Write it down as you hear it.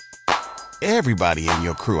Everybody in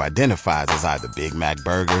your crew identifies as either Big Mac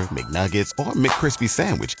Burger, McNuggets, or McCrispy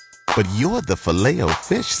Sandwich. But you're the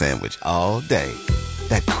Filet-O-Fish Sandwich all day.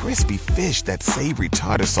 That crispy fish, that savory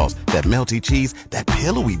tartar sauce, that melty cheese, that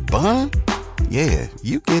pillowy bun. Yeah,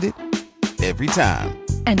 you get it. Every time.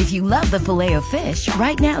 And if you love the Filet-O-Fish,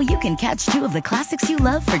 right now you can catch two of the classics you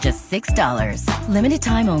love for just $6. Limited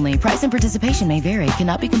time only. Price and participation may vary.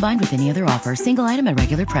 Cannot be combined with any other offer. Single item at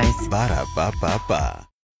regular price. Ba-da-ba-ba-ba.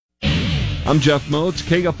 I'm Jeff Moats,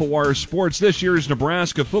 KFOR Sports. This year's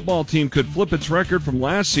Nebraska football team could flip its record from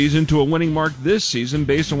last season to a winning mark this season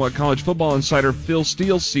based on what college football insider Phil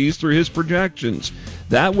Steele sees through his projections.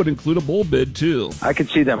 That would include a bowl bid, too. I could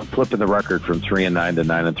see them flipping the record from 3-9 to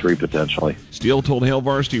 9-3 potentially. Steele told Hail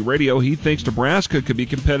Varsity Radio he thinks Nebraska could be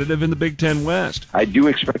competitive in the Big Ten West. I do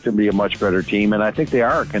expect them to be a much better team, and I think they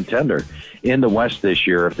are a contender in the West this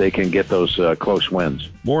year if they can get those close wins.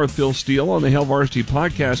 More of Phil Steele on the Hail Varsity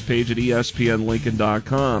podcast page at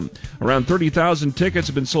ESPNLincoln.com. Around 30,000 tickets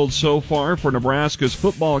have been sold so far for Nebraska's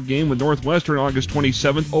football game with Northwestern August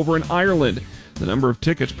 27th over in Ireland. The number of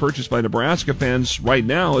tickets purchased by Nebraska fans right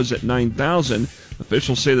now is at 9,000.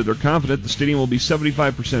 Officials say that they're confident the stadium will be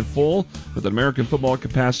 75% full, with an American football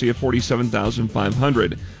capacity of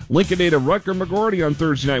 47,500. Lincoln native Rutger McGroarty on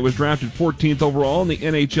Thursday night was drafted 14th overall in the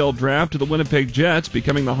NHL draft to the Winnipeg Jets,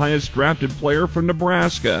 becoming the highest drafted player from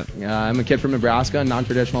Nebraska. I'm a kid from Nebraska, a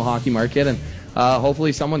non-traditional hockey market, and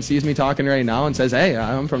hopefully someone sees me talking right now and says, hey,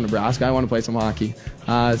 I'm from Nebraska, I want to play some hockey.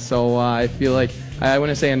 So I feel like, I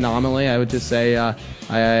wouldn't say anomaly, I would just say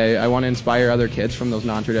I want to inspire other kids from those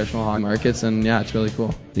non-traditional hockey markets, and yeah, it's really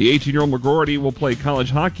cool. The 18-year-old McGroarty will play college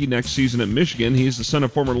hockey next season at Michigan. He's the son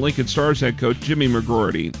of former Lincoln Stars head coach Jimmy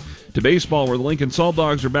McGroarty. To baseball, where the Lincoln Salt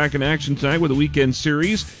Dogs are back in action tonight with a weekend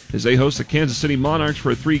series as they host the Kansas City Monarchs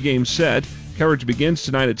for a 3-game set. Coverage begins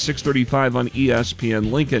tonight at 6:35 on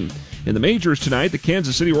ESPN Lincoln. In the majors tonight, the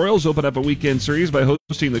Kansas City Royals open up a weekend series by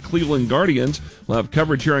hosting the Cleveland Guardians. We'll have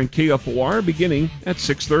coverage here on KFOR beginning at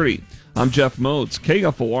 6:30. I'm Jeff Moats,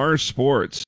 KFOR Sports.